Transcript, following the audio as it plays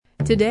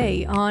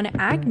Today on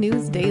Ag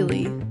News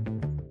Daily.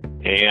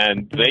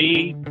 And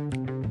they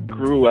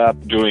grew up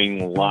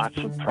doing lots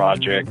of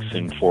projects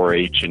in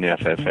 4-H and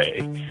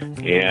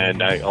FFA.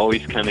 And I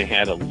always kind of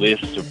had a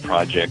list of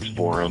projects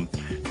for them.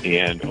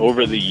 And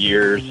over the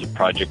years, the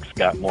projects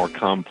got more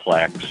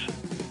complex.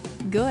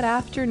 Good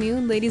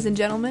afternoon, ladies and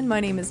gentlemen. My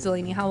name is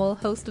Delaney Howell,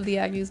 host of the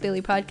Ag News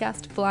Daily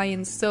podcast,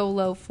 flying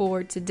solo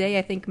for today.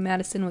 I think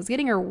Madison was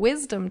getting her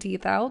wisdom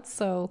teeth out,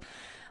 so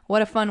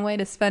what a fun way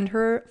to spend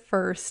her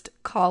first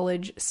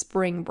college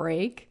spring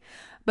break.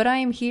 But I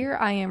am here.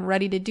 I am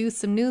ready to do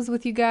some news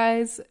with you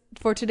guys.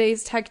 For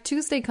today's Tech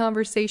Tuesday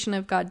conversation,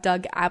 I've got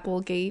Doug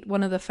Applegate,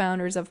 one of the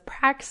founders of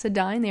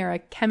Praxidine. They are a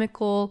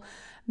chemical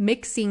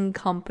mixing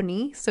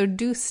company, so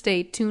do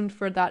stay tuned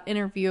for that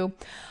interview.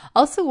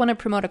 Also want to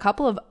promote a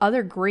couple of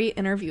other great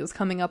interviews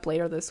coming up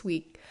later this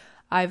week.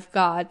 I've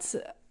got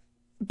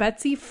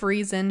Betsy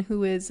Friesen,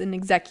 who is an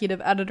executive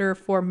editor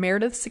for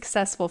Meredith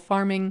Successful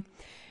Farming.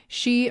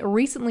 She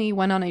recently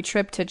went on a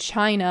trip to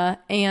China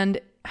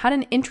and had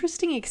an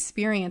interesting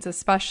experience,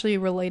 especially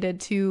related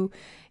to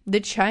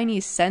the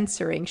Chinese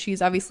censoring.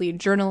 She's obviously a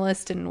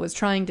journalist and was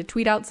trying to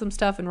tweet out some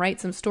stuff and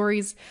write some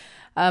stories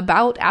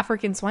about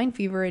African swine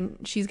fever,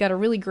 and she's got a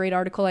really great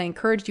article. I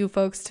encourage you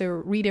folks to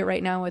read it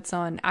right now. It's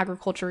on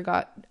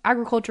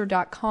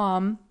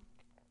agriculture.com.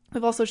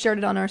 We've also shared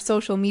it on our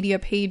social media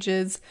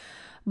pages,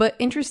 but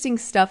interesting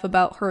stuff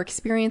about her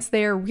experience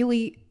there,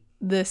 really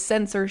the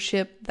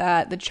censorship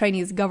that the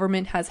Chinese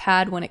government has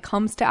had when it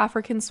comes to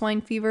African swine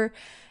fever.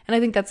 And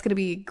I think that's going to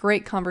be a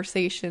great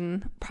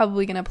conversation.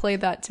 Probably going to play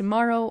that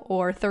tomorrow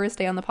or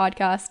Thursday on the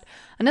podcast.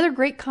 Another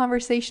great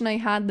conversation I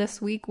had this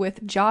week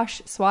with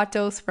Josh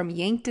Swatos from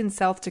Yankton,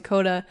 South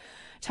Dakota,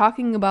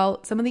 talking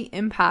about some of the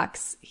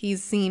impacts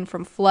he's seen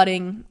from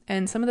flooding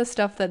and some of the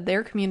stuff that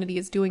their community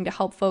is doing to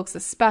help folks,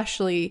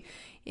 especially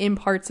in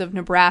parts of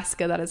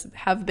Nebraska that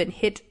have been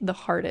hit the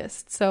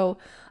hardest. So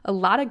a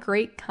lot of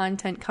great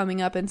content coming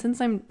up. And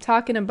since I'm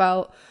talking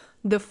about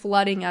the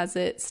flooding as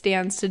it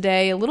stands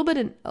today, a little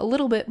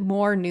bit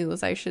more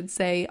news, I should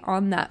say,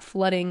 on that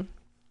flooding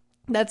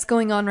that's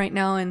going on right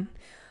now in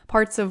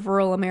parts of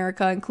rural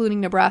America, including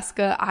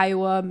Nebraska,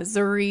 Iowa,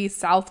 Missouri,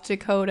 South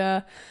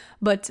Dakota.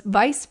 But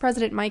Vice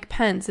President Mike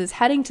Pence is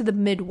heading to the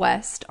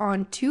Midwest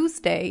on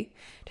Tuesday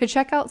to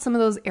check out some of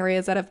those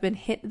areas that have been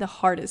hit the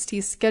hardest.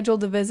 He's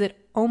scheduled to visit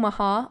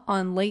Omaha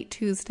on late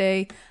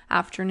Tuesday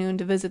afternoon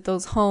to visit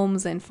those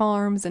homes and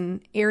farms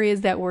and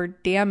areas that were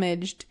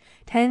damaged.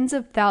 Tens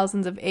of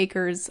thousands of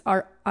acres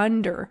are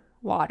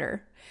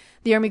underwater.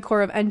 The Army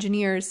Corps of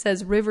Engineers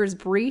says rivers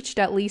breached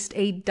at least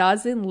a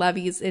dozen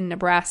levees in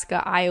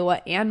Nebraska,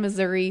 Iowa, and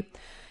Missouri,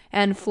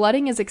 and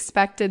flooding is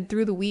expected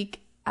through the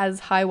week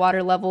as high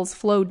water levels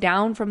flow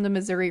down from the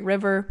Missouri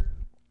River.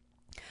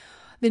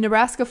 The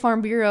Nebraska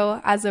Farm Bureau,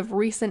 as of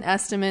recent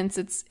estimates,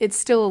 it's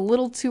still a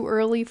little too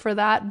early for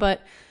that,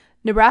 but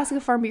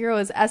Nebraska Farm Bureau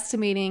is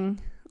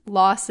estimating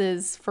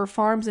losses for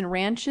farms and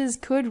ranches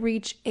could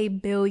reach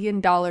 $1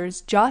 billion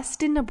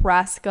just in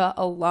Nebraska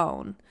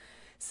alone.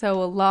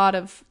 So a lot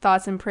of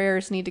thoughts and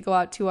prayers need to go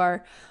out to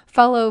our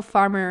fellow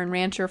farmer and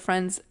rancher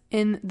friends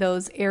in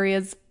those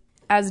areas.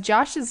 As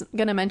Josh is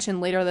going to mention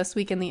later this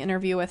week in the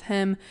interview with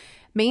him,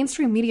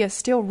 mainstream media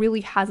still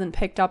really hasn't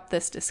picked up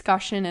this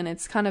discussion, and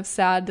it's kind of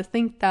sad to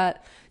think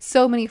that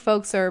so many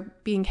folks are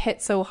being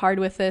hit so hard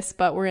with this,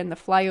 but we're in the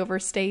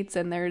flyover states,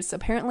 and there's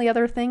apparently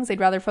other things they'd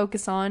rather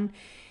focus on,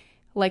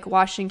 like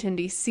Washington,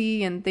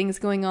 D.C., and things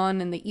going on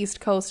in the East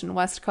Coast and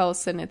West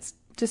Coast, and it's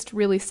just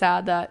really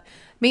sad that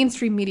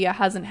mainstream media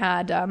hasn't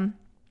had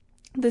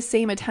the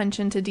same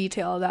attention to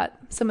detail that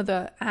some of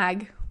our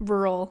ag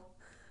rural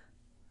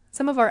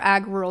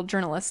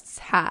journalists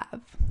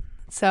have.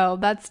 So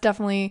that's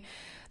definitely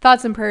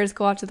thoughts and prayers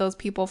go out to those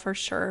people for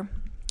sure.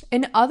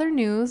 In other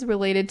news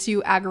related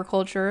to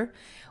agriculture,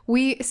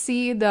 we've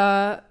seen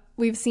the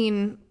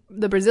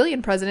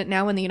Brazilian president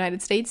now in the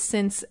United States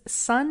since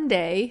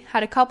Sunday,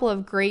 had a couple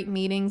of great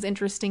meetings,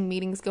 interesting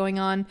meetings going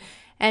on,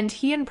 and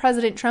he and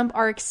President Trump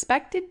are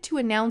expected to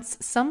announce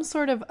some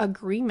sort of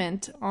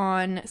agreement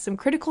on some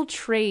critical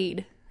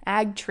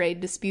ag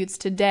trade disputes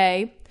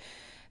today.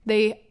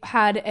 They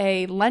had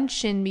a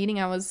luncheon meeting.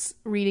 I was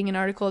reading an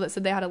article that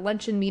said they had a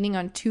luncheon meeting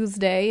on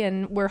Tuesday,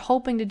 and we're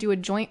hoping to do a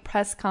joint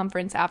press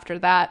conference after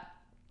that.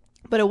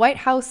 But a White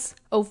House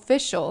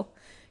official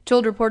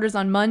told reporters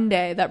on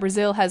Monday that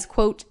Brazil has,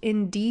 quote,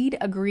 indeed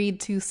agreed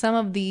to some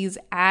of these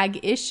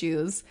ag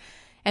issues,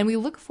 and we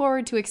look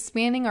forward to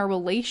expanding our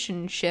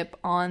relationship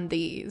on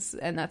these.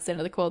 And that's the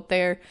end of the quote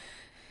there.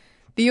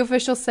 The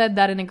official said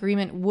that an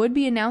agreement would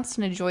be announced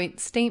in a joint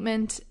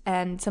statement,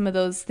 and some of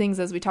those things,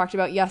 as we talked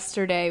about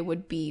yesterday,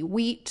 would be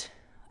wheat,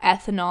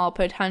 ethanol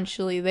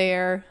potentially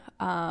there,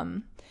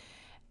 and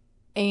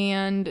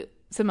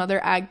some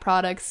other ag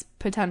products,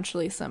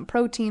 potentially some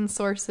protein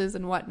sources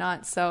and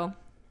whatnot. So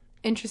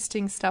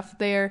interesting stuff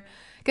there.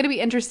 Going to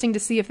be interesting to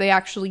see if they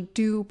actually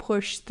do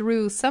push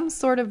through some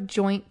sort of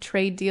joint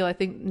trade deal. I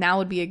think now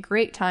would be a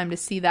great time to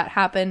see that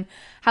happen.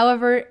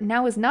 However,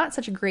 now is not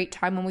such a great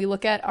time when we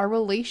look at our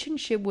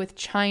relationship with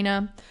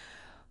China.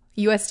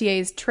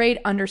 USDA's Trade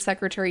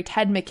Undersecretary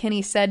Ted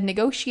McKinney said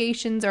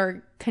negotiations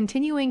are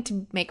continuing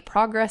to make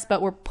progress,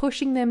 but we're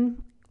pushing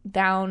them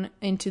down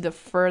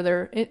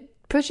further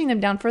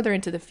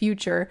into the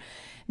future.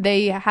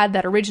 They had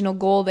that original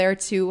goal there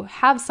to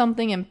have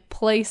something in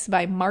place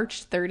by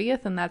March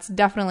 30th, and that's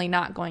definitely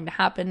not going to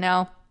happen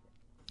now.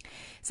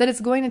 Said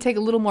it's going to take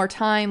a little more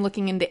time,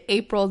 looking into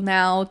April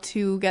now,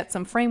 to get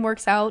some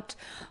frameworks out.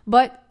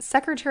 But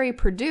Secretary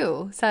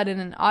Perdue said in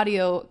an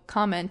audio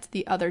comment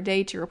the other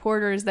day to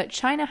reporters that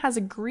China has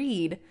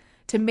agreed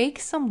to make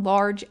some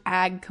large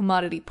ag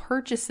commodity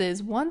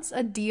purchases once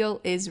a deal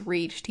is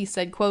reached. He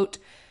said, quote,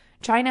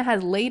 China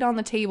has laid on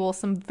the table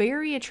some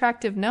very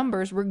attractive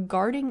numbers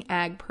regarding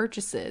ag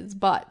purchases,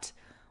 but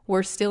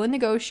we're still in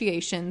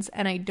negotiations,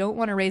 and I don't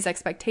want to raise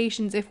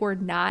expectations if we're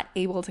not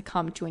able to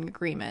come to an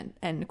agreement,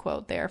 end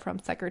quote there from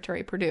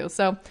Secretary Perdue.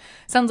 So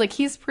sounds like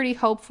he's pretty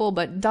hopeful,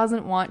 but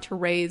doesn't want to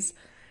raise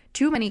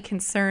too many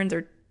concerns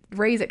or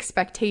raise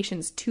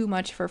expectations too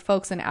much for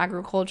folks in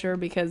agriculture,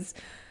 because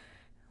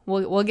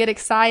we'll get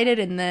excited,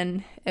 and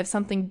then if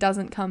something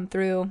doesn't come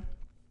through,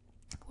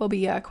 we'll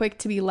be quick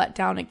to be let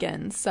down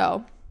again.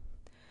 So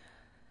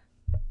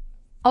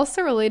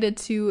also related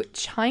to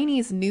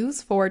Chinese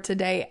news for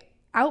today,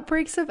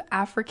 outbreaks of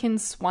African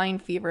swine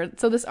fever.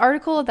 So this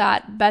article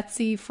that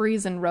Betsy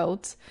Friesen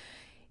wrote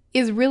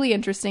is really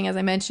interesting, as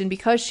I mentioned,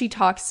 because she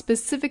talks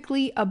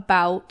specifically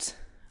about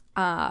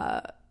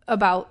the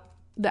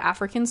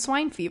African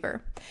swine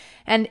fever.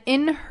 And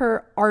in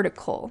her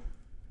article,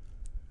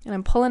 and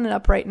I'm pulling it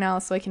up right now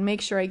so I can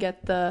make sure I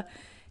get the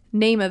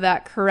name of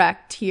that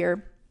correct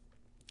here.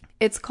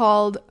 It's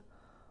called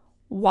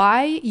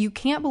Why You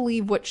Can't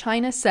Believe What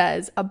China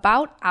Says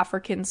About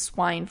African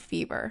Swine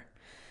Fever.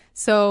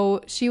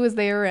 So she was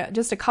there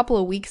just a couple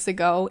of weeks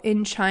ago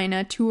in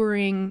China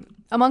touring,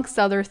 amongst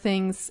other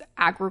things,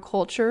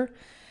 agriculture.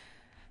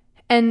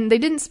 And they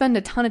didn't spend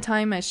a ton of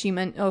time, as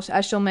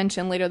she'll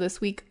mention later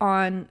this week,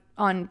 on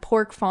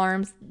pork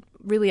farms,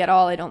 really at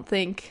all, I don't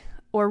think,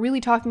 or really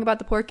talking about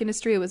the pork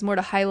industry. It was more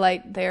to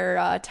highlight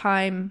their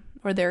time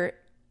or their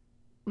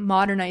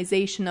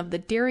modernization of the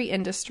dairy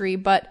industry.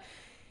 But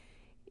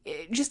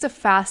just a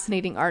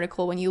fascinating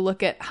article when you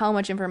look at how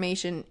much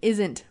information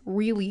isn't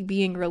really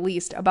being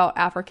released about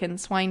African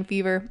swine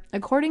fever.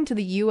 According to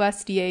the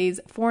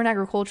USDA's Foreign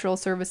Agricultural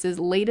Services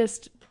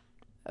latest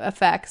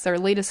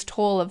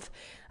toll of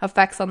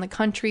effects on the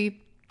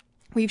country,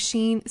 we've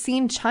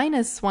seen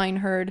China's swine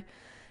herd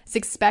is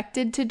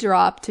expected to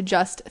drop to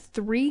just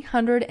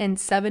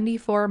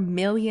 374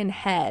 million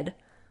head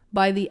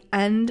by the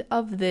end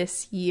of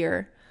this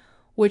year,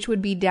 which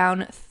would be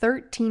down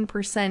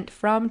 13%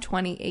 from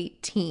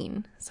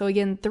 2018. So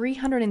again,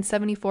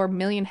 374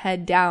 million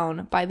head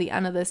down by the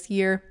end of this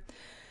year,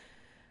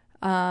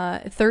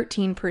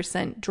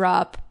 13%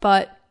 drop.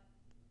 But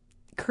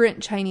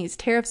current Chinese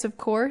tariffs, of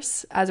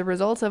course, as a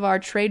result of our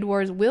trade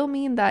wars, will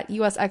mean that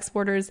U.S.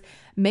 exporters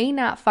may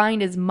not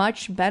find as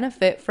much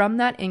benefit from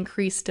that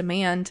increased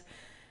demand.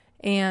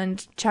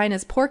 And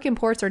China's pork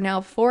imports are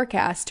now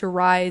forecast to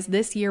rise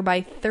this year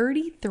by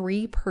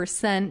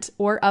 33%,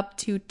 or up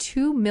to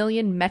 2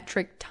 million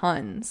metric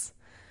tons.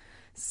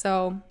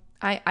 So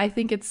I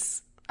think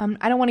it's,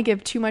 I don't want to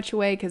give too much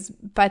away because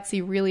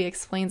Betsy really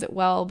explains it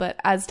well, but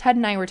as Ted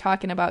and I were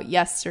talking about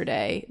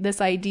yesterday,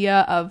 this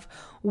idea of,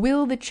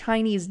 will the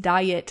Chinese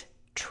diet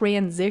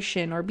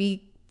transition or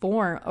be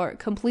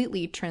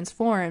completely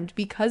transformed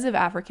because of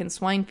African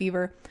swine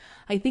fever?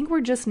 I think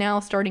we're just now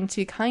starting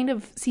to kind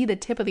of see the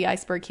tip of the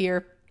iceberg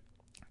here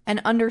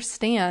and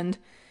understand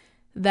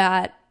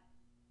that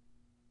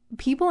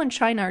people in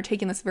China are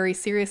taking this very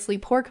seriously.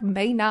 Pork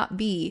may not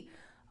be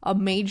a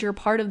major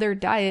part of their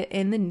diet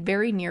in the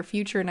very near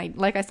future. And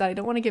like I said, I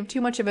don't want to give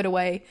too much of it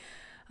away.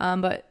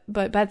 But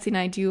Betsy and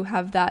I do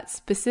have that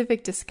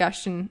specific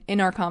discussion in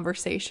our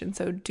conversation.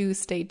 So do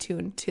stay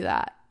tuned to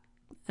that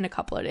in a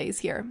couple of days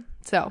here.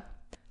 So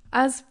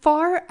as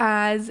far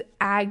as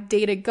ag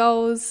data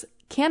goes,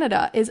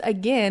 Canada is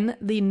again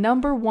the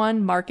number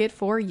one market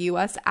for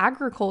U.S.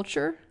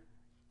 agriculture,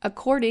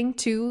 according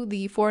to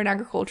the Foreign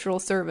Agricultural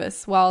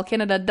Service. While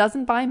Canada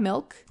doesn't buy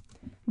milk,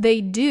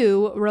 they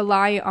do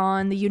rely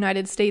on the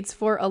United States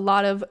for a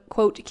lot of,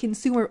 quote,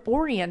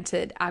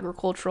 consumer-oriented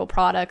agricultural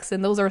products.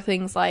 And those are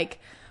things like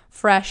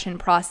fresh and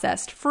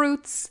processed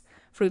fruits,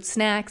 fruit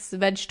snacks,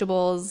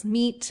 vegetables,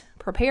 meat,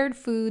 prepared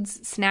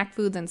foods, snack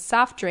foods, and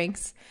soft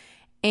drinks.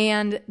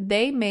 And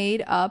they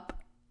made up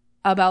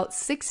about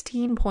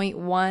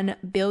 $16.1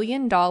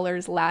 billion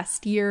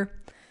last year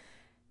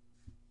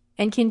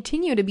and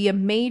continue to be a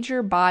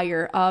major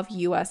buyer of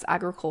U.S.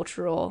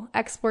 agricultural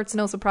exports.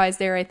 No surprise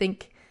there. I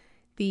think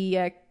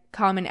the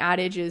common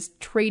adage is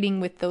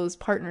trading with those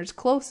partners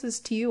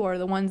closest to you or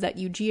the ones that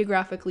you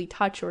geographically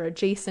touch or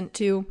adjacent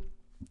to.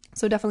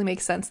 So it definitely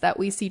makes sense that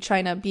we see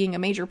China being a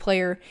major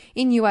player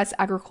in U.S.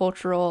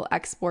 agricultural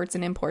exports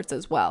and imports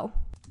as well.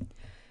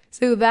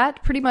 So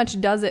that pretty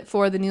much does it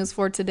for the news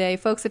for today.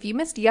 Folks, if you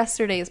missed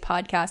yesterday's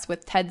podcast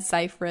with Ted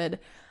Seifried,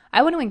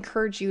 I want to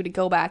encourage you to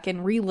go back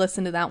and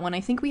re-listen to that one. I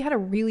think we had a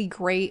really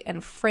great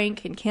and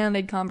frank and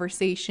candid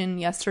conversation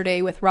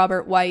yesterday with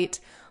Robert White,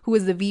 who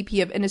is the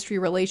VP of Industry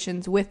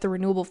Relations with the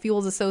Renewable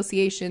Fuels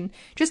Association,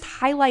 just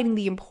highlighting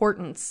the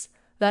importance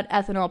that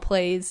ethanol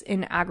plays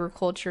in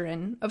agriculture.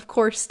 And of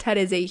course, Ted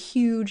is a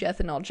huge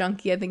ethanol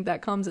junkie. I think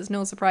that comes as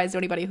no surprise to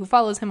anybody who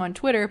follows him on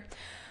Twitter.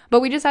 But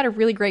we just had a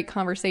really great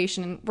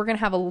conversation. We're going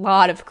to have a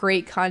lot of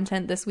great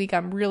content this week.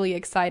 I'm really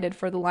excited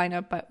for the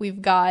lineup that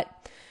we've got.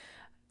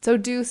 So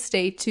do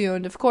stay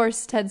tuned. Of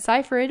course, Ted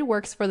Seifert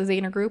works for the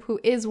Zaner Group, who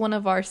is one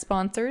of our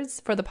sponsors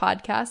for the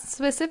podcast,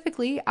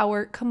 specifically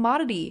our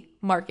commodity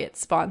market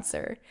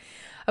sponsor.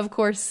 Of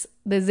course,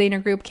 the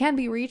Zaner Group can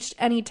be reached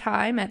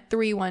anytime at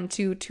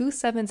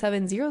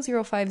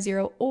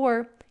 312-277-0050,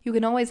 or you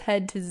can always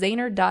head to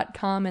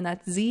Zaner.com, and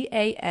that's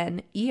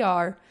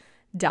ZANER.com.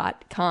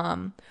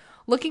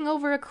 Looking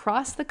over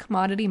across the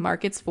commodity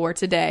markets for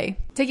today.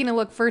 Taking a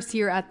look first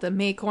here at the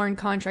May corn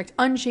contract,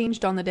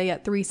 unchanged on the day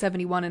at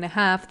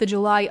 371.5. The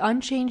July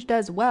unchanged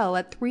as well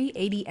at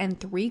 380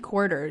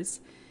 3/4.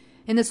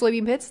 In the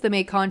soybean pits, the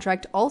May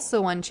contract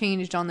also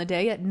unchanged on the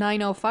day at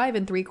 905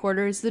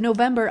 3/4. The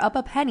November up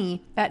a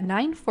penny at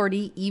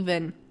 940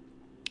 even.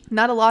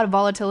 Not a lot of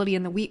volatility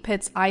in the wheat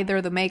pits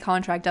either. The May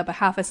contract up a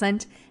half a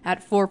cent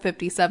at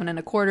 457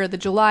 1/4. The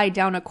July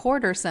down a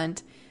quarter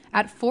cent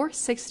at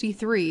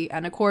 463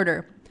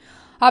 1/4.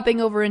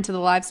 Hopping over into the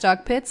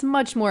livestock pits,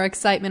 much more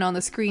excitement on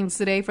the screens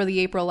today for the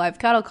April live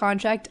cattle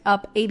contract,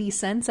 up 80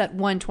 cents at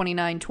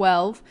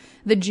 129.12.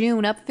 The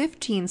June up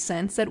 15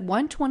 cents at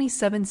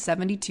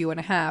 127.72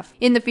 1/2.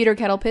 In the feeder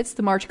cattle pits,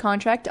 the March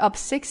contract up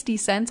 60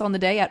 cents on the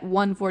day at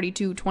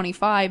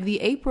 142.25.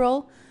 The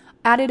April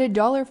added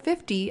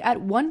 $1.50 at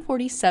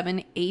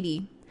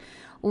 147.80.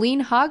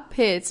 Lean hog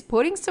pits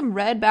putting some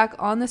red back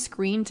on the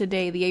screen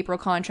today. The April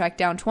contract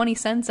down 20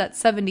 cents at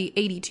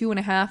 70.82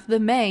 1/2. The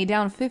May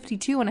down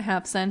 52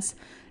 1/2 cents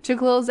to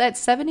close at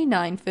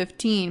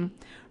 79.15.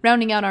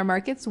 Rounding out our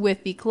markets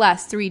with the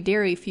Class 3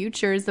 dairy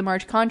futures, the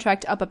March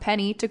contract up a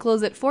penny to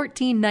close at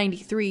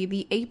 14.93.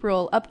 The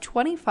April up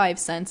 25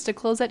 cents to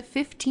close at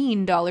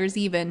 $15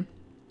 even.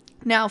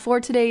 Now for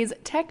today's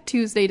Tech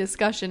Tuesday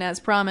discussion, as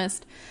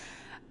promised,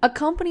 a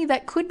company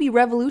that could be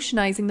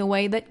revolutionizing the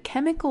way that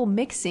chemical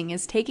mixing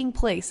is taking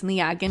place in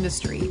the ag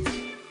industry.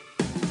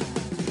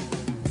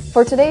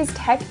 For today's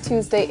Tech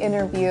Tuesday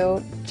interview,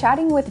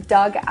 chatting with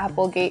Doug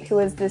Applegate, who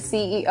is the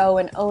CEO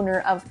and owner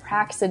of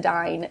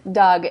Praxidyn.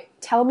 Doug,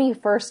 tell me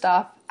first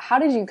off, how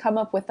did you come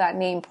up with that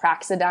name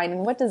Praxidyn,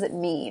 and what does it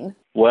mean?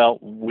 Well,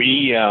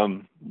 we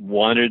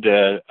wanted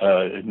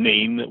a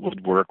name that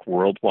would work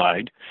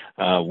worldwide.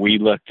 We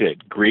looked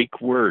at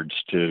Greek words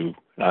to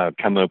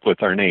come up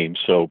with our name.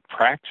 So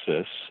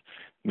praxis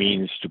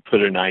means to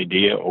put an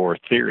idea or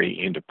theory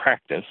into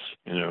practice,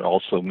 and it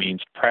also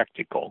means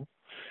practical.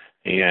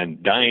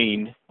 And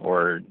dyne,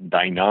 or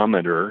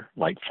dynamometer,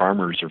 like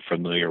farmers are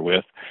familiar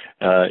with,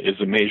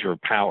 is a measure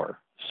of power.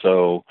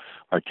 So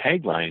our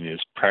tagline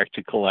is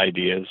practical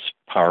ideas,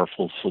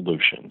 powerful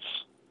solutions.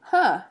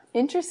 Huh,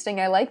 interesting.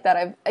 I like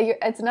that.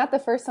 It's not the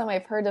first time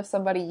I've heard of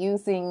somebody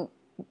using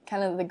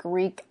kind of the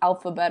Greek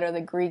alphabet or the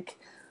Greek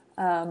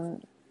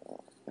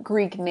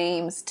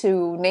names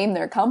to name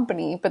their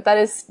company, but that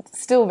is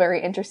still very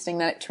interesting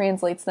that it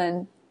translates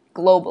then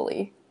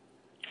globally.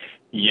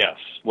 Yes.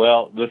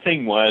 Well, the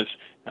thing was,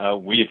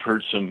 we've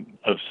heard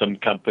of some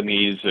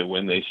companies that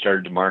when they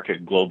started to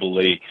market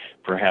globally,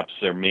 perhaps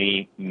their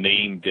main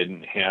name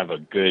didn't have a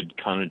good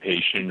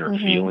connotation or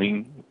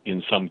feeling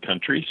in some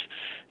countries.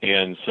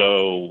 And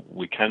so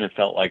we kind of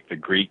felt like the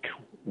Greek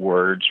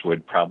words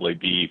would probably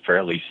be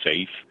fairly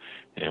safe.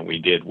 And we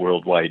did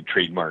worldwide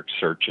trademark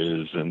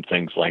searches and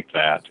things like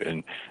that.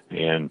 And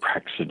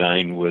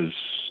Praxidyn was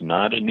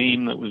not a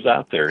name that was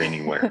out there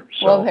anywhere.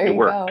 So well, there you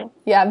go.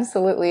 Yeah,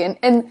 absolutely.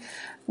 And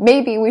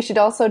maybe we should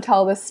also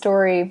tell the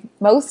story,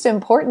 most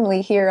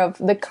importantly here, of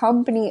the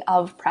company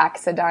of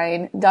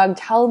Praxidyn. Doug,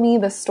 tell me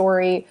the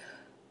story.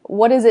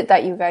 What is it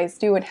that you guys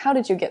do, and how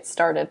did you get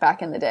started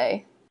back in the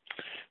day?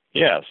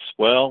 Yes.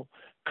 Well,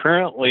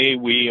 currently,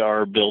 we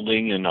are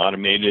building an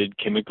automated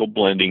chemical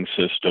blending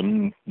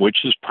system,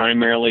 which is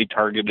primarily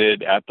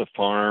targeted at the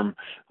farm,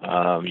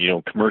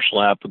 commercial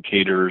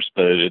applicators,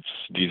 but it's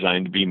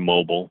designed to be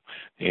mobile.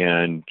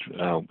 And,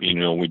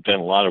 we've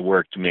done a lot of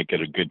work to make it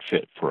a good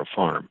fit for a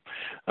farm.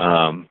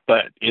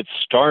 But it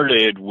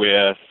started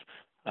with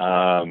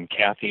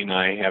Kathy and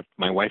I have,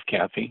 my wife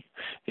Kathy,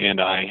 and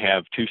I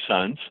have two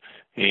sons,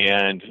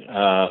 and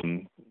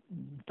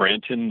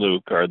Brent and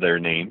Luke are their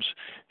names.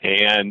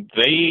 And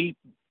they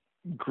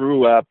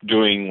grew up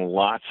doing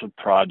lots of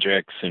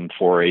projects in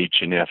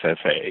 4-H and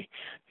FFA.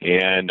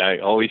 And I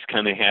always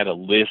kind of had a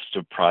list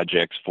of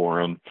projects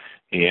for them.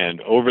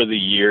 And over the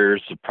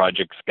years, the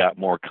projects got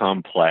more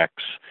complex,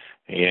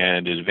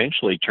 and it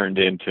eventually turned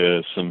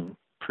into some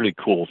pretty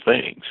cool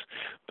things.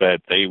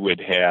 But they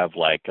would have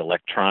like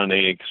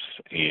electronics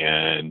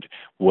and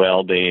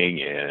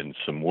welding and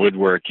some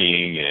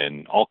woodworking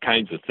and all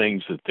kinds of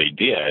things that they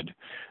did.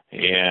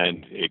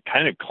 And it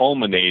kind of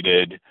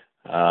culminated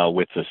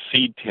with a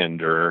seed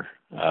tender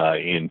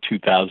in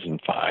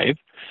 2005.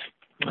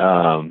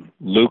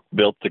 Luke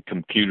built the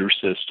computer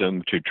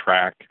system to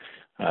track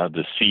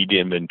the seed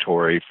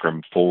inventory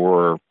from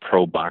 4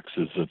 pro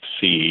boxes of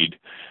seed.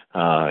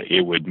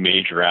 It would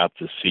measure out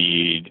the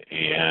seed,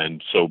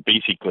 and so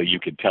basically you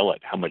could tell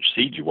it how much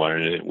seed you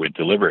wanted, and it would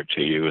deliver it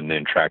to you and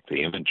then track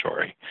the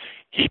inventory.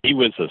 He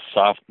was a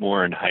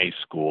sophomore in high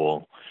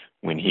school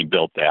when he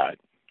built that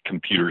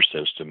computer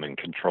system and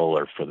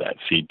controller for that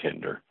seed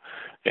tender.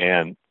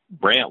 And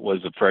Brant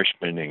was a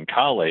freshman in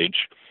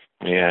college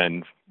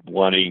and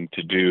wanting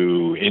to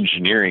do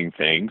engineering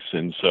things,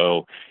 and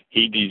so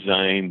he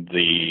designed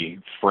the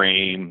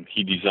frame,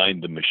 he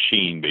designed the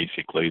machine,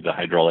 basically, the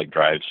hydraulic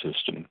drive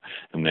system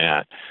and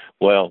that.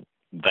 Well,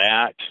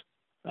 that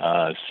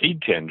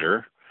seed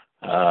tender,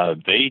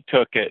 they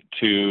took it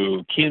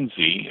to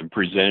Kinsey and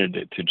presented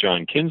it to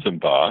John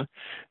Kinzenbaugh,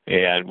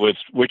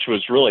 which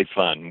was really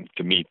fun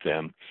to meet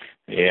them.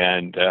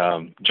 And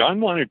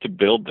John wanted to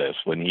build this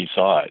when he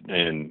saw it,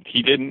 and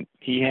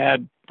he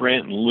had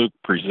Brant and Luke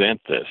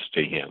present this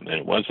to him, and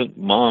it wasn't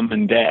mom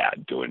and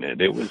dad doing it,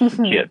 it was the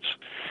kids.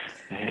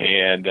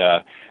 And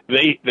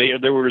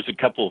there was a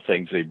couple of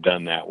things they've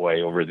done that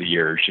way over the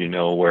years,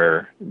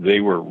 where they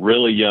were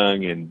really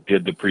young and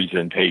did the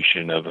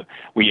presentation of,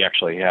 we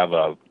actually have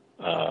a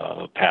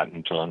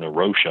patent on the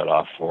row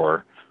shutoff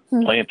for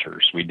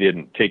planters. We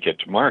didn't take it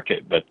to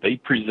market, but they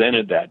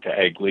presented that to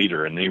Ag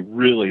Leader, and they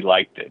really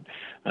liked it.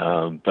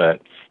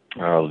 But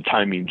the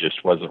timing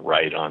just wasn't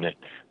right on it.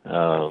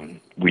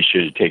 We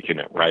should have taken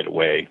it right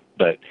away.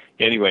 But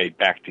anyway,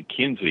 back to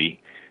Kinsey.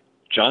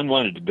 John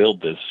wanted to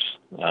build this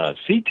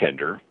seed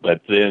tender,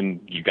 but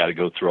then you got to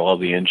go through all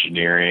the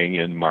engineering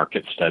and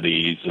market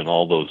studies and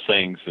all those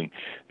things, and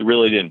it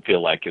really didn't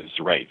feel like it was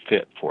the right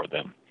fit for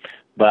them.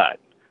 But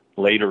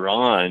later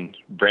on,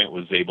 Brant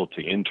was able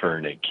to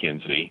intern at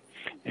Kinsey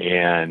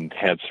and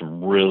had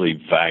some really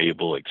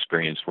valuable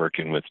experience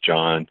working with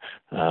John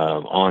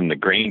on the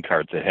grain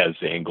cart that has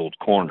the angled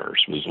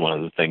corners, was one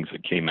of the things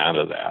that came out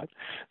of that.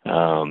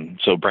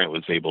 So Brant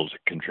was able to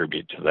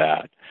contribute to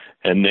that.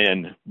 And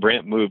then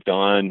Brant moved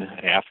on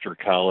after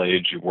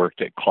college,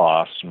 worked at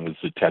Kloss and was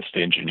the test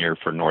engineer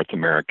for North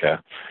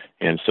America.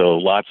 And so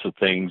lots of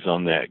things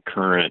on that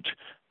current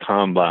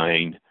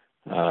combine,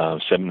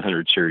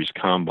 700 series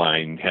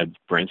combine, had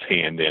Brent's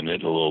hand in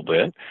it a little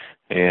bit.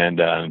 And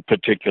in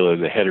particular,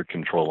 the header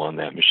control on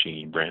that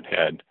machine, Brent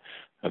had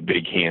a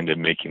big hand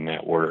in making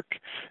that work.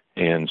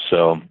 And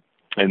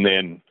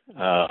then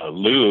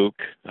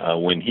Luke,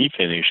 when he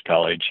finished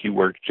college, he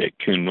worked at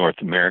Kuhn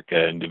North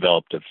America and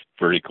developed a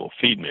vertical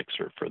feed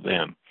mixer for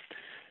them.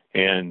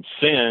 And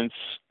since,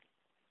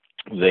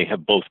 they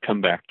have both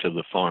come back to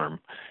the farm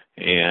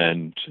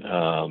and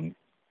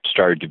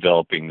started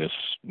developing this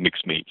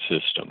mixed meat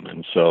system.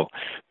 And so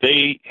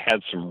they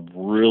had some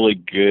really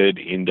good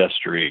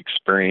industry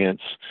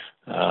experience,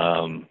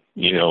 and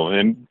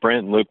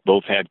Brent and Luke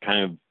both had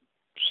kind of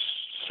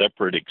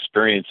separate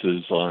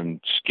experiences on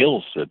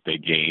skills that they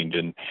gained.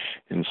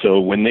 And so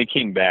when they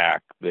came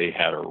back, they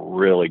had a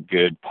really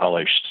good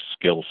polished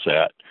skill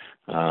set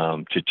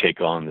to take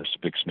on this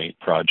mixed meat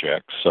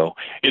project. So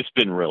it's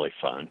been really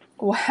fun.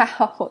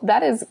 Wow,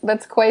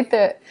 that's quite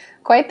the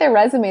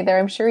resume there.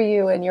 I'm sure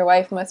you and your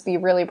wife must be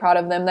really proud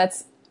of them.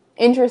 That's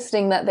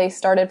interesting that they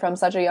started from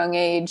such a young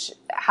age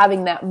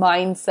having that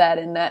mindset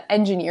and that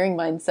engineering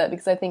mindset,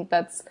 because I think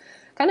that's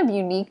kind of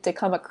unique to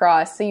come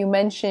across. So you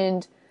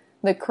mentioned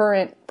the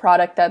current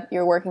product that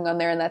you're working on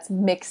there, and that's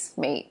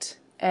MixMate.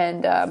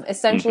 And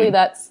essentially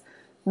that's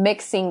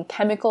mixing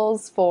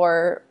chemicals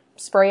for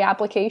spray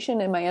application.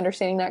 Am I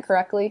understanding that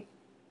correctly?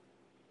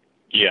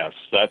 Yes,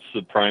 that's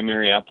the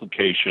primary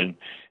application,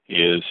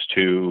 is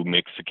to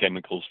mix the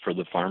chemicals for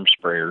the farm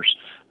sprayers.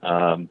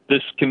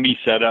 This can be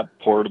set up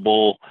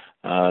portable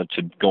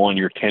to go on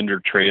your tender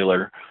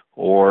trailer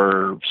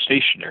or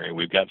stationary.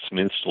 We've got some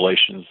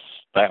installations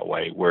that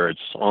way where it's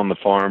on the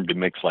farm to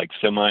mix like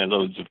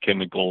semi-loads of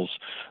chemicals,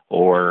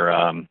 or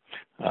on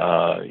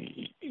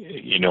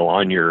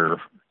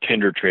your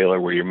tender trailer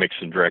where you're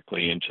mixing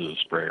directly into the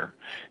sprayer.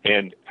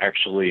 And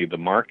actually the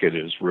market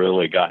has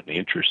really gotten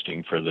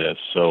interesting for this.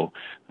 So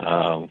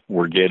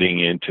we're getting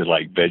into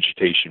like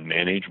vegetation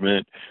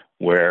management,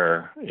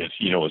 where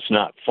it's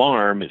not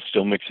farm, it's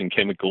still mixing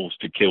chemicals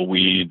to kill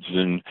weeds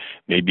and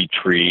maybe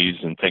trees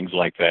and things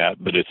like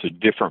that, but it's a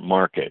different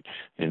market.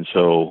 And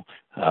so,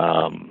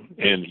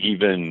 and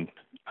even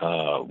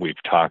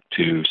we've talked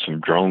to some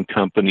drone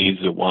companies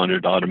that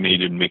wanted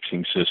automated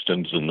mixing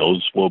systems, and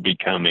those will be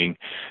coming.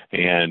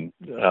 And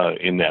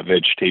in that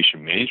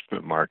vegetation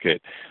management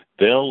market,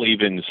 they'll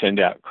even send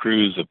out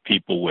crews of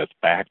people with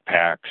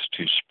backpacks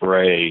to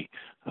spray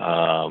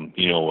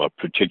a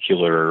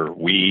particular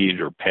weed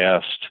or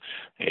pest.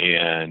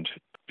 And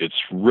it's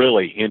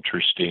really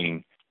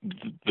interesting.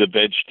 The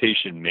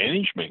vegetation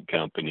management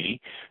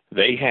company,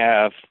 they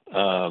have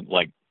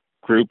like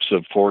groups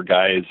of 4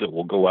 guys that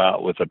will go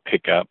out with a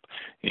pickup,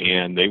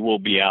 and they will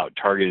be out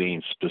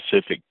targeting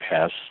specific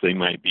pests. They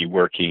might be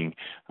working,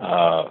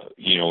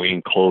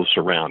 in close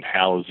around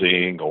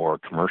housing or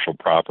commercial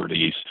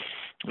properties.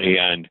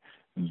 And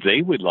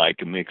they would like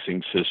a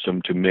mixing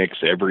system to mix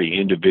every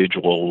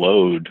individual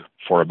load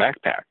for a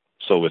backpack.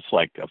 So it's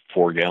like a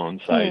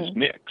 4-gallon size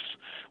mix.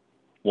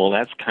 Well,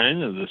 that's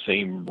kind of the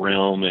same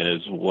realm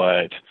as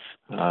what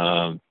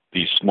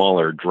these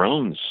smaller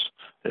drones,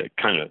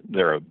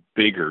 they're a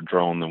bigger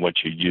drone than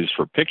what you use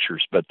for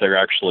pictures, but they're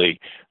actually,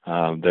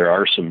 there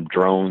are some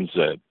drones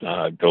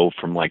that go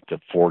from like the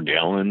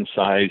 4-gallon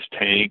size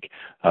tank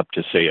up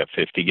to, say, a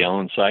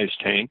 50-gallon size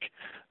tank.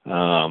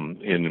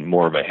 In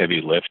more of a heavy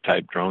lift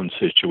type drone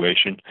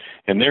situation.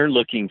 And they're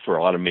looking for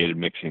automated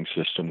mixing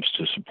systems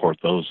to support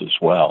those as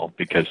well,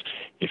 because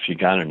if you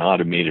got an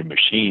automated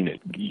machine,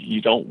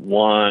 you don't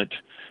want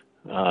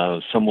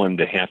someone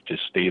to have to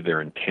stay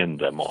there and tend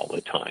them all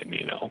the time,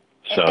 you know.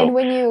 So,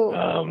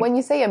 and when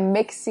you say a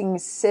mixing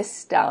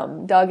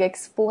system, Doug,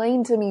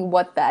 explain to me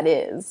what that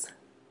is.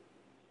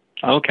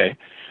 Okay.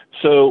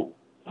 So,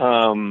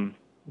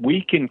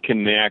 we can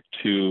connect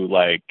to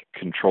like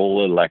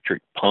control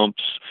electric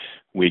pumps.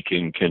 We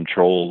can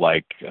control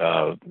like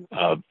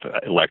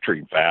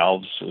electric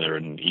valves or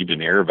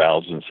even air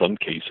valves in some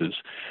cases.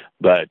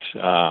 But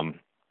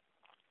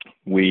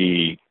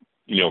we,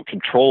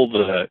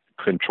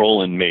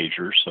 control and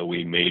measure. So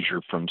we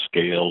measure from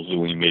scales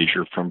and we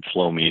measure from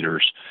flow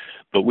meters.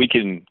 But we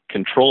can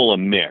control a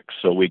mix.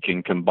 So we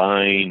can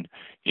combine,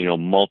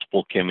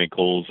 multiple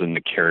chemicals in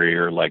the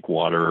carrier like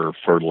water or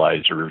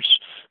fertilizers,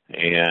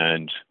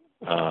 and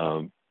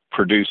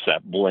produce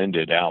that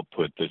blended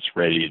output that's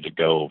ready to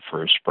go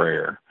for a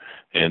sprayer.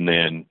 And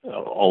then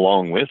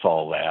along with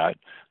all that,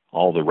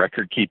 all the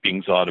record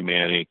keeping's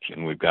automatic,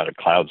 and we've got a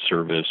cloud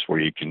service where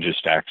you can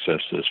just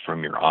access this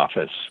from your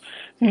office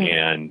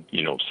and,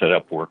 set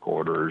up work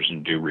orders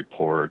and do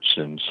reports.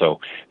 And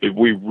so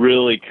we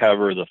really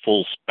cover the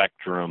full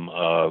spectrum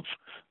of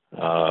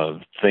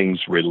things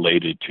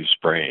related to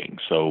spraying.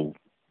 So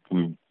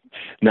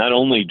not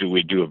only do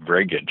we do a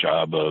very good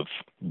job of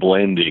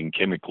blending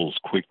chemicals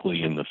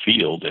quickly in the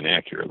field and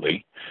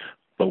accurately,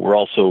 but we're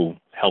also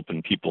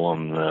helping people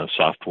on the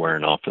software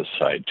and office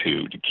side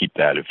too to keep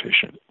that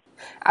efficient.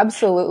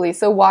 Absolutely.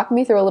 So walk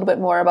me through a little bit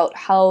more about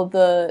how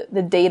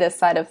the data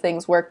side of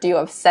things work. Do you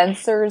have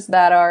sensors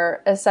that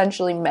are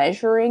essentially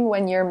measuring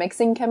when you're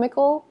mixing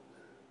chemical?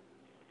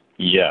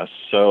 Yes.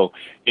 So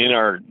in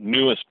our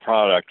newest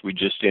product we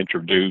just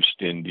introduced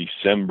in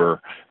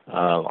December,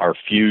 our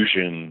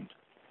Fusion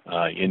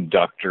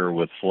inductor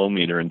with flow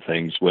meter and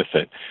things with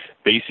it.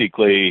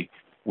 Basically,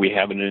 we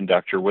have an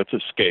inductor with a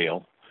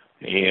scale,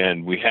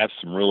 and we have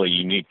some really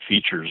unique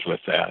features with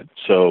that.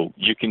 So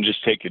you can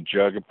just take a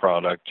jug of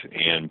product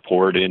and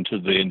pour it into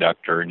the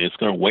inductor, and it's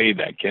going to weigh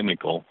that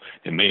chemical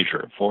and measure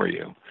it for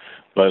you.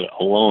 But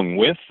along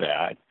with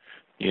that,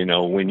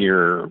 when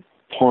you're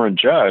pouring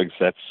jugs,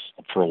 that's,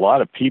 for a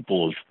lot of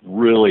people, is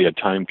really a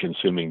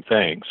time-consuming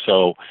thing.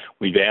 So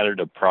we've added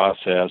a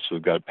process,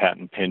 we've got a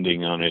patent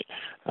pending on it,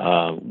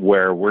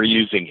 where we're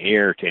using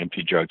air to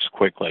empty jugs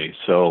quickly.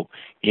 So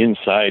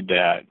inside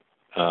that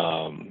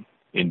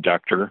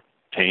inductor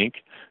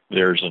tank,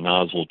 there's a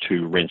nozzle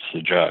to rinse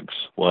the jugs.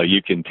 Well,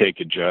 you can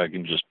take a jug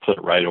and just put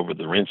it right over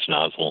the rinse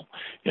nozzle,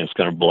 and it's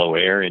going to blow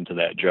air into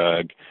that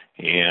jug.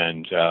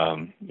 And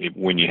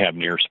when you have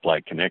an air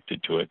supply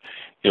connected to it,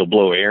 it'll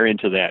blow air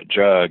into that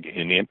jug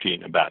and empty it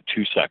in about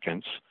 2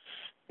 seconds.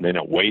 Then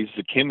it weighs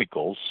the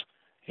chemicals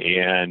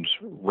and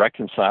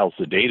reconciles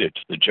the data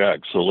to the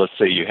jug. So let's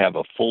say you have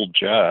a full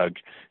jug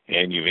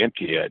and you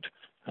empty it.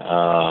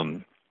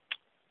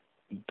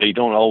 They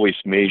don't always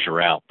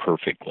measure out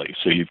perfectly.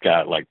 So you've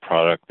got like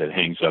product that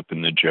hangs up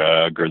in the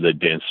jug, or the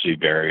density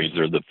varies,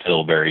 or the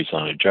fill varies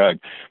on a jug.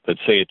 But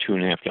say a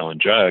 2.5 gallon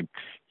jug,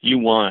 you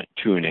want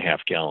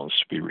 2.5 gallons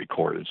to be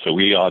recorded. So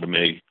we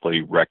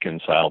automatically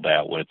reconcile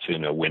that when it's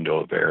in a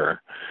window of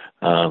error.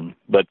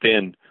 But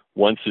then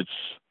once it's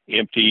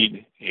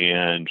emptied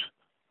and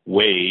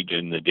weighed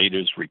and the data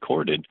is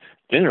recorded,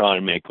 then it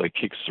automatically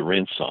kicks the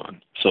rinse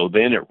on. So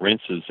then it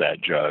rinses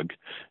that jug,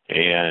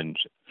 and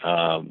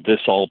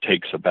this all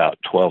takes about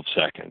 12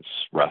 seconds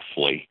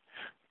roughly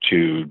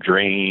to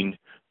drain,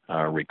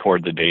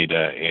 record the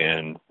data,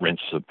 and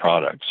rinse the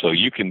product. So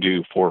you can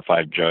do 4 or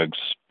 5 jugs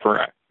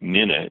per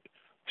minute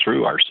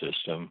through our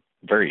system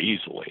very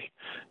easily.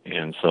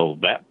 And so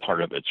that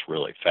part of it's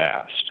really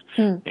fast.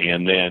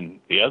 And then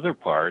the other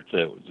part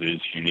that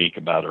is unique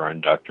about our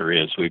inductor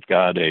is we've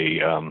got a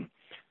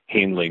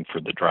handling for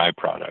the dry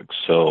products.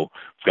 So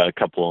we've got a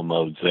couple of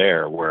modes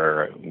there,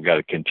 where we've got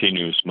a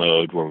continuous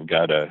mode where we've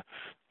got a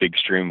big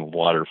stream of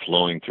water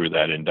flowing through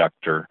that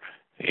inductor,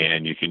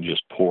 and you can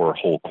just pour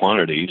whole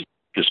quantities,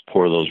 just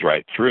pour those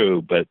right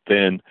through. But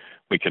then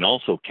we can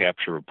also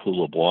capture a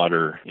pool of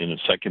water in a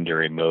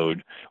secondary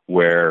mode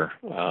where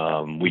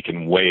we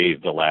can weigh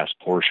the last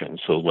portion.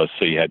 So let's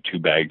say you had 2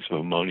 bags of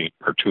ammonium,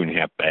 or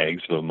 2.5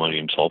 bags of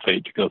ammonium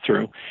sulfate to go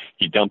through.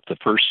 You dump the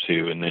first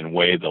 2 and then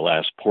weigh the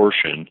last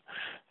portion.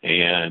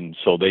 And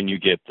so then you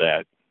get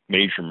that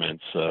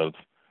measurements of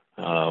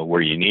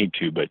where you need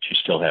to, but you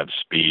still have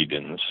speed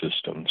in the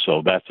system.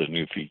 So that's a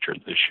new feature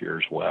this year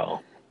as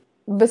well.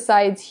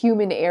 besides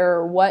human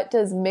error, what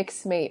does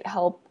Mixmate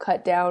help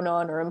cut down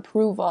on or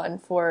improve on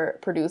for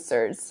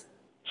producers?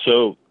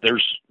 So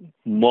there's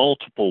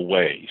multiple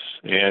ways,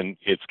 and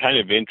it's kind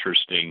of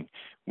interesting.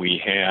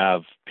 We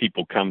have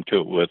people come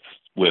to it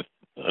with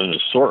an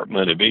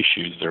assortment of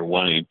issues they're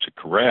wanting to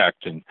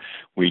correct, and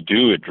we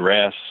do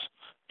address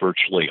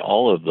virtually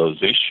all of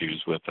those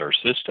issues with our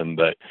system.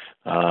 But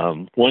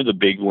one of the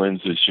big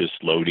ones is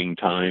just loading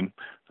time.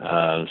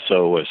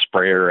 So a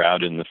sprayer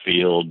out in the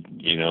field,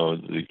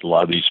 a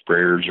lot of these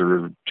sprayers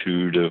are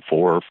 $200,000 to $400,000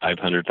 or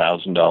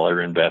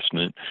 $500,000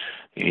 investment,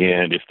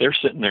 and if they're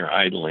sitting there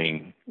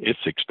idling,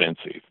 it's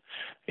expensive.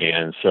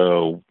 And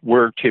so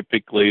we're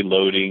typically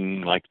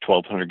loading like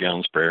 1,200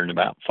 gallon sprayer in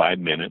about 5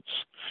 minutes,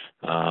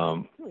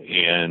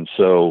 and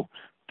so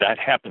that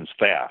happens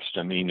fast.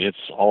 I mean,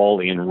 it's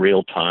all in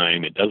real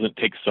time. It doesn't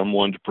take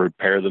someone to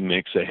prepare the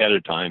mix ahead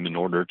of time in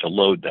order to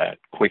load that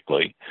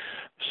quickly.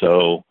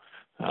 So,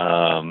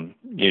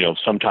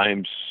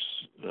 sometimes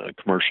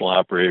commercial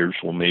operators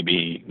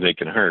they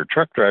can hire a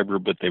truck driver,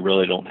 but they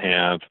really don't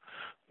have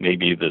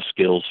maybe the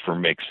skills for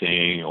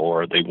mixing,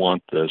 or they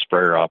want the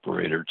sprayer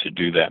operator to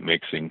do that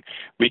mixing.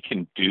 We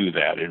can do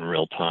that in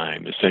real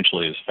time,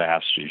 essentially as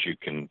fast as you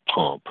can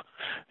pump.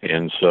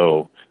 And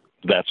so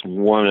that's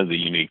one of the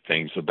unique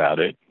things about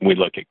it. We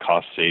look at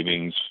cost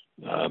savings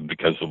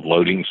because of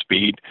loading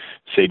speed.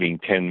 Saving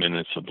 10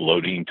 minutes of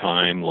loading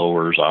time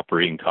lowers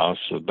operating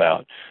costs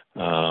about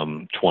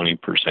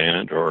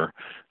 20%, or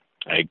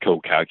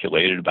AGCO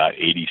calculated about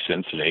 80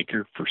 cents an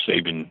acre for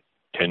saving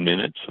 10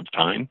 minutes of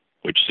time,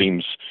 which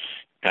seems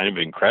kind of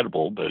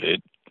incredible, but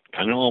it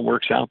kind of all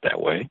works out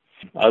that way.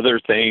 Other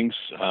things,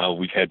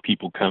 we've had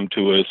people come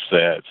to us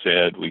that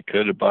said we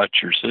could have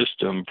bought your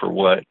system for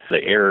what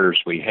the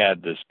errors we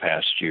had this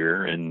past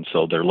year, and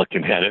so they're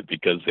looking at it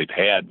because they've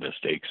had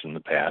mistakes in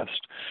the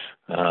past.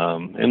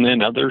 And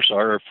then others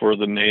are for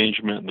the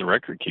management and the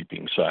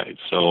record-keeping side.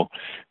 So,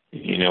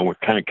 we're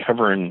kind of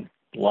covering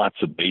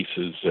lots of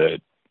bases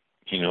that,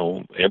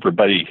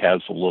 everybody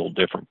has a little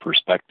different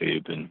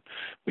perspective, and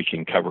we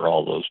can cover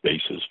all those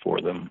bases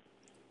for them.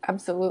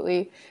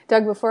 Absolutely.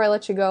 Doug, before I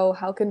let you go,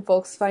 how can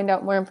folks find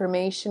out more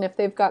information if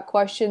they've got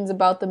questions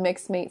about the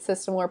Mixmate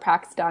system or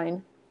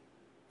Praxedyne?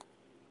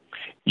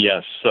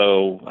 Yes,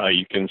 so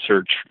you can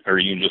search, or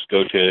you can just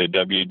go to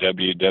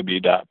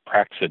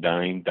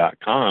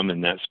www.praxedyne.com,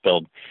 and that's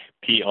spelled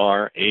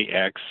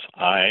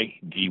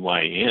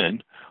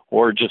Praxidyn,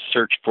 or just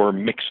search for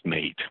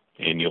Mixmate,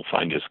 and you'll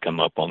find us come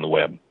up on the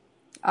web.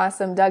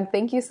 Awesome. Doug,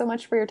 thank you so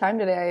much for your time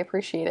today. I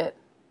appreciate it.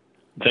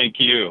 Thank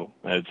you.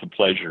 It's a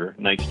pleasure.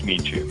 Nice to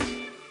meet you.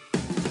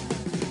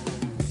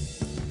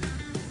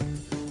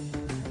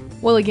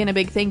 Well, again, a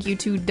big thank you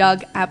to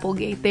Doug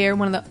Applegate there,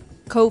 one of the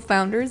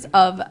co-founders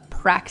of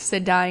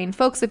Praxedyne.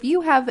 Folks, if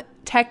you have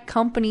tech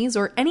companies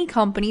or any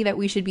company that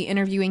we should be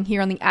interviewing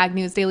here on the Ag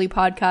News Daily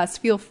podcast,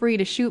 feel free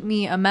to shoot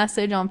me a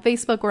message on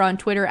Facebook or on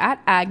Twitter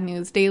at Ag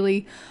News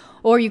Daily.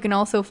 Or you can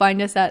also find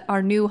us at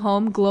our new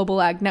home,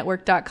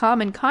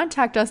 globalagnetwork.com, and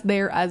contact us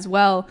there as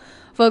well.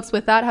 Folks,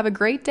 with that, have a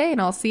great day, and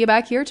I'll see you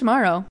back here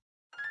tomorrow.